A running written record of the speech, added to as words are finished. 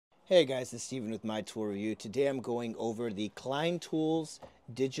Hey guys, it's Steven with my tool review. Today I'm going over the Klein Tools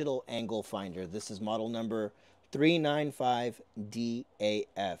Digital Angle Finder. This is model number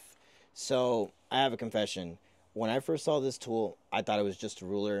 395DAF. So I have a confession. When I first saw this tool, I thought it was just a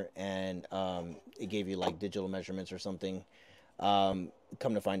ruler and it gave you like digital measurements or something. Come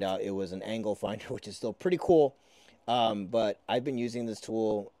to find out, it was an angle finder, which is still pretty cool. But I've been using this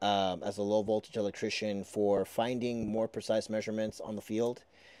tool as a low voltage electrician for finding more precise measurements on the field.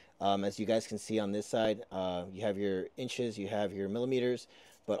 As you guys can see on this side, you have your inches, you have your millimeters,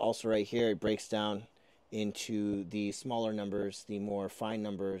 but also right here it breaks down into the smaller numbers, the more fine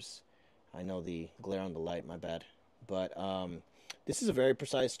numbers. I know the glare on the light, my bad. But this is a very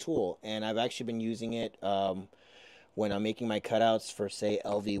precise tool, and I've actually been using it when I'm making my cutouts for, say,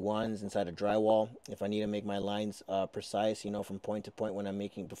 LV1s inside a drywall. If I need to make my lines precise, from point to point when I'm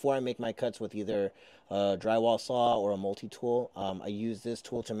making, before I make my cuts with either a drywall saw or a multi-tool, I use this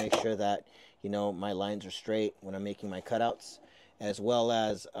tool to make sure that, my lines are straight when I'm making my cutouts. As well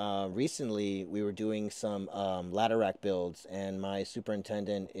as recently, we were doing some ladder rack builds, and my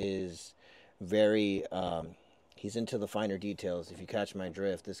superintendent is very, he's into the finer details. If you catch my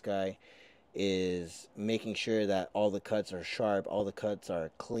drift, this guy is making sure that all the cuts are sharp, all the cuts are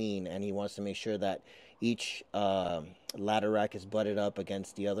clean, and he wants to make sure that each ladder rack is butted up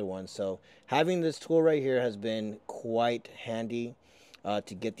against the other one. So having this tool right here has been quite handy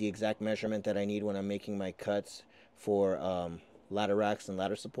to get the exact measurement that I need when I'm making my cuts for ladder racks and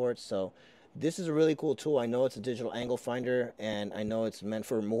ladder supports. So this is a really cool tool. I know it's a digital angle finder, and I know it's meant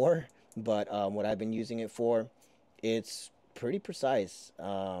for more, but what I've been using it for, it's pretty precise.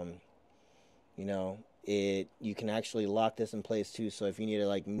 You can actually lock this in place too, so if you need to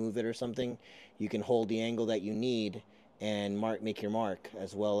like move it or something, you can hold the angle that you need and make your mark,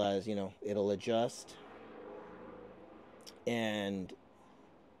 as well as it'll adjust. And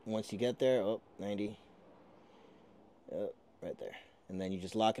once you get there, 90, right there, and then you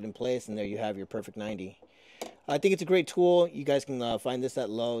just lock it in place, and there you have your perfect 90. I think it's a great tool. You guys can find this at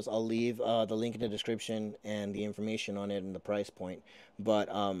Lowe's. I'll leave the link in the description and the information on it and the price point. But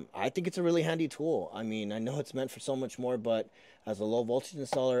I think it's a really handy tool. I mean, I know it's meant for so much more, but as a low voltage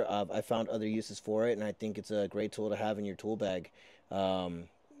installer, I found other uses for it, and I think it's a great tool to have in your tool bag.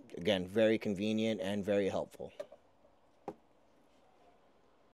 Again, very convenient and very helpful.